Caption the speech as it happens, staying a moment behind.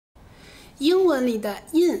英文里的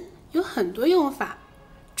in 有很多用法，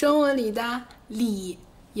中文里的里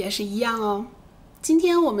也是一样哦。今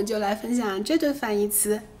天我们就来分享这对反义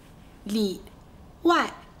词：里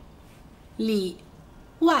外，里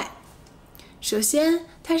外。首先，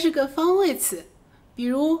它是个方位词，比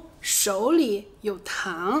如手里有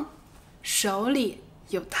糖，手里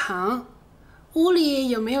有糖。屋里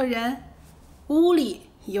有没有人？屋里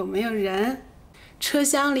有没有人？车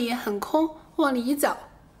厢里很空，往里走。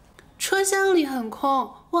车厢里很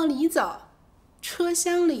空，往里走。车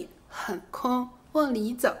厢里很空，往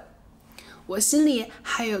里走。我心里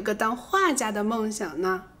还有个当画家的梦想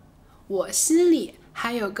呢。我心里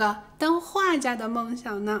还有个当画家的梦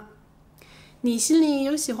想呢。你心里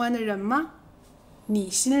有喜欢的人吗？你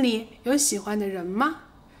心里有喜欢的人吗？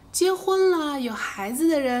结婚了有孩子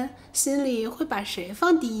的人，心里会把谁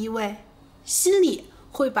放第一位？心里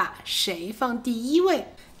会把谁放第一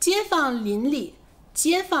位？街坊邻里，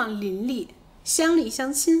街坊邻里，乡里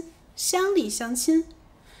乡亲，乡里乡亲。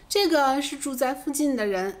这个是住在附近的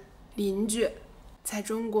人，邻居。在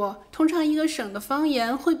中国，通常一个省的方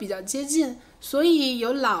言会比较接近，所以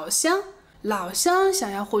有老乡。老乡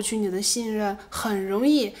想要获取你的信任很容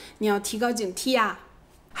易，你要提高警惕啊。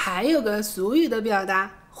还有个俗语的表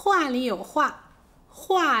达，话里有话，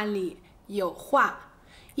话里有话。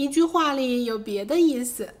一句话里有别的意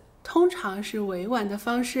思，通常是委婉的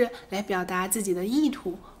方式来表达自己的意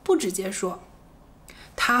图，不直接说。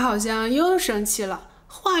他好像又生气了，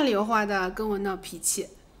话里有话的跟我闹脾气，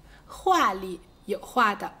话里有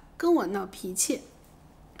话的跟我闹脾气。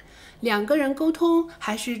两个人沟通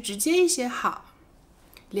还是直接一些好，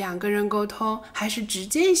两个人沟通还是直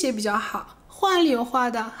接一些比较好。话里有话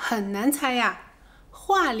的很难猜呀，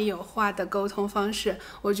话里有话的沟通方式，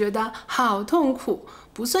我觉得好痛苦，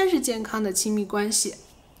不算是健康的亲密关系。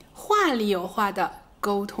话里有话的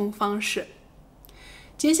沟通方式。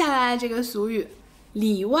接下来这个俗语，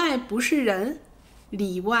里外不是人，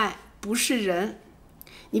里外不是人。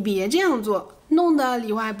你别这样做，弄得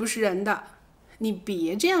里外不是人的。你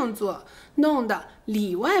别这样做，弄得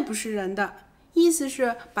里外不是人的。意思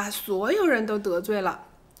是把所有人都得罪了。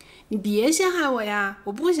你别陷害我呀，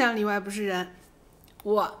我不想里外不是人。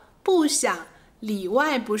我不想里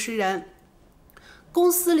外不是人。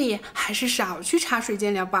公司里还是少去茶水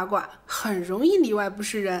间聊八卦，很容易里外不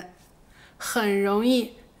是人，很容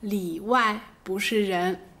易里外不是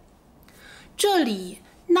人。这里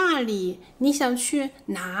那里，你想去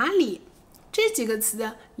哪里？这几个词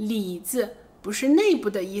的里字不是内部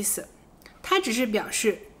的意思，它只是表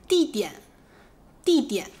示地点，地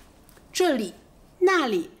点。这里那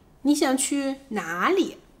里，你想去哪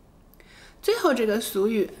里？最后这个俗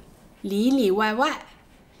语，里里外外，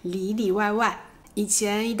里里外外。以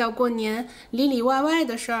前一到过年，里里外外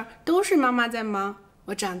的事儿都是妈妈在忙，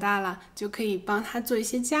我长大了就可以帮她做一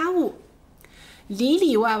些家务。里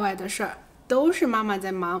里外外的事儿都是妈妈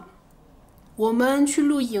在忙。我们去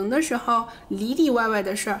露营的时候，里里外外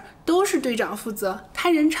的事儿都是队长负责，他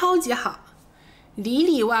人超级好。里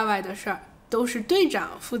里外外的事儿都是队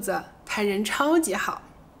长负责，他人超级好。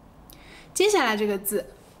接下来这个字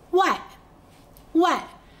外，外，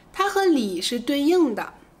它和里是对应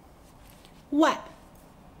的。外，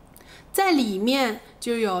在里面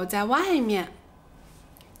就有在外面，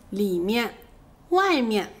里面，外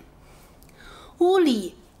面。屋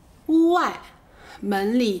里，屋外，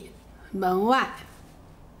门里，门外。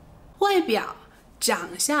外表，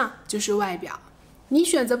长相就是外表。你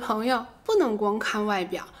选择朋友不能光看外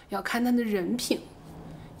表，要看他的人品，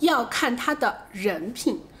要看他的人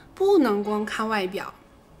品，不能光看外表。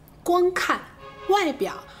光看外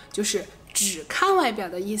表就是只看外表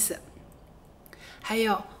的意思。还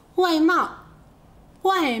有外貌，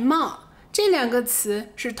外貌这两个词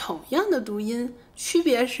是同样的读音，区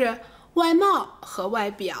别是外貌和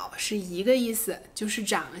外表是一个意思，就是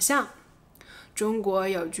长相。中国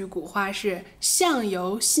有句古话是相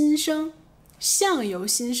由心生，相由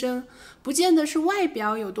心生，不见得是外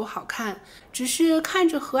表有多好看，只是看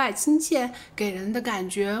着和蔼亲切，给人的感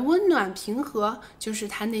觉温暖平和，就是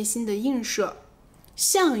他内心的映射。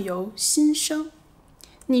相由心生。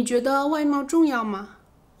你觉得外貌重要吗？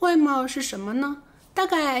外貌是什么呢？大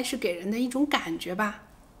概是给人的一种感觉吧，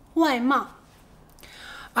外貌。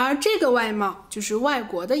而这个外贸就是外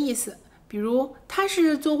国的意思，比如他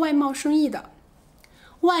是做外贸生意的，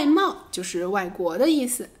外贸就是外国的意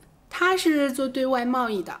思，他是做对外贸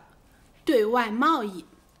易的，对外贸易。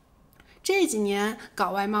这几年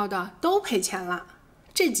搞外贸的都赔钱了，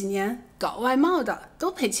这几年搞外贸的都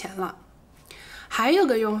赔钱了。还有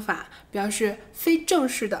个用法表示非正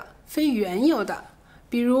式的、非原有的，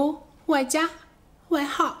比如外加、外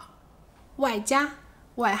号，外加、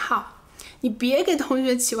外号。你别给同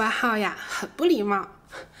学起外号呀，很不礼貌。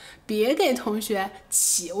别给同学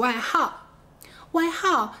起外号，外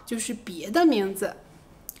号就是别的名字，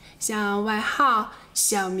像外号、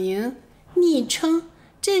小名、昵称，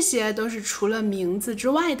这些都是除了名字之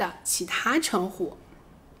外的其他称呼。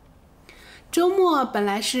周末本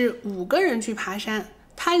来是5个人去爬山，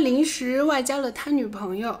他临时外加了他女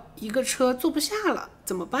朋友，一个车坐不下了，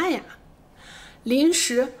怎么办呀？临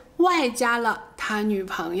时外加了他女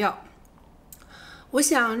朋友。我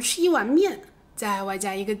想吃一碗面，再外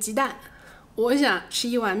加一个鸡蛋。我想吃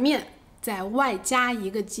一碗面，再外加一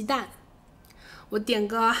个鸡蛋。我点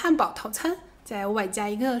个汉堡套餐，再外加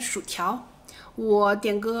一个薯条。我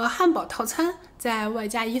点个汉堡套餐，再外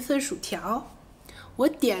加一份薯条。我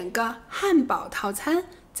点个汉堡套餐，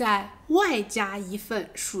再外加一份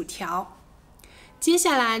薯条。接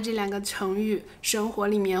下来这2个成语，生活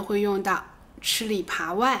里面会用到吃里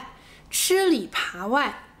扒外，吃里扒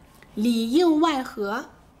外，里应外合，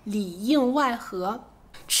里应外合。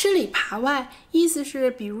吃里扒外意思是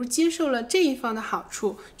比如接受了这一方的好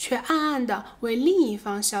处，却暗暗的为另一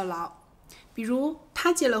方效劳。比如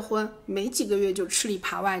他结了婚，没几个月就吃里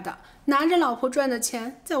扒外的，拿着老婆赚的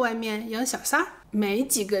钱在外面养小三儿，没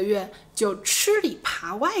几个月就吃里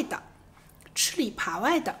扒外的。吃里扒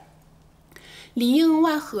外的。里应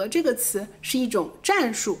外合这个词是一种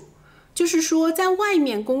战术，就是说在外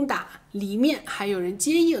面攻打，里面还有人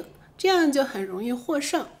接应，这样就很容易获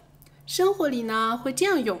胜。生活里呢会这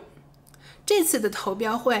样用。这次的投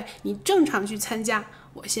标会你正常去参加，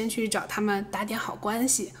我先去找他们打点好关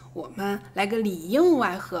系，我们来个里应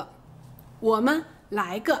外合。我们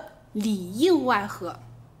来个里应外合。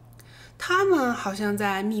他们好像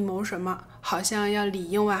在密谋什么，好像要里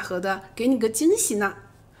应外合的给你个惊喜呢，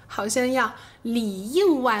好像要里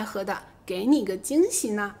应外合的给你个惊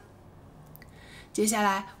喜呢。接下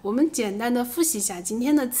来我们简单的复习一下今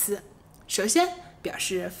天的词。首先表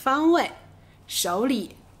示方位，手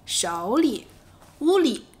里，手里，屋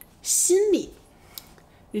里，心里，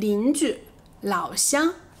邻居，老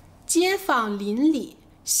乡，街坊邻里，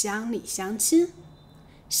乡里乡亲，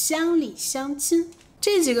乡里乡亲。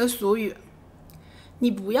这几个俗语，你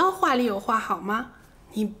不要话里有话好吗？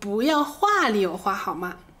你不要话里有话好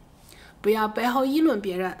吗？不要背后议论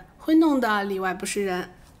别人，会弄得里外不是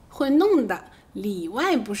人，会弄得里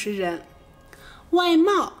外不是人。外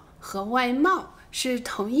貌和外貌是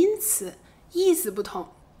同音词，意思不同。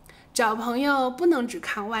找朋友不能只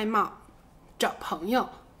看外貌，找朋友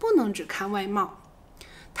不能只看外貌。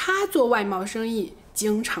他做外贸生意，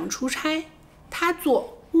经常出差。他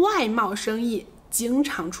做外贸生意，经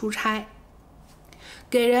常出差。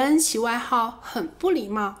给人起外号很不礼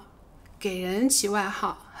貌，给人起外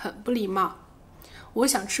号很不礼貌。我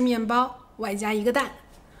想吃面包，外加一个蛋。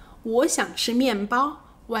我想吃面包，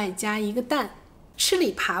外加一个蛋。吃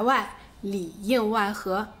里扒外，里应外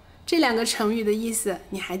合，这2个成语的意思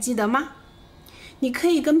你还记得吗？你可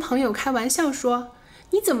以跟朋友开玩笑说，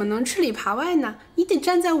你怎么能吃里扒外呢？你得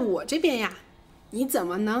站在我这边呀。你怎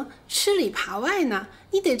么能吃里扒外呢？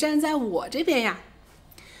你得站在我这边呀。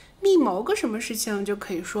密谋个什么事情就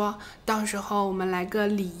可以说，到时候我们来个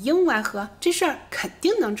里应外合，这事儿肯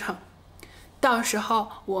定能成。到时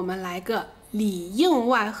候我们来个里应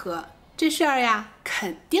外合，这事儿呀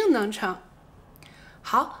肯定能成。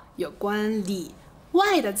好，有关里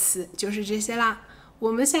外的词就是这些啦。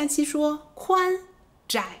我们下期说宽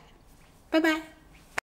窄，拜拜。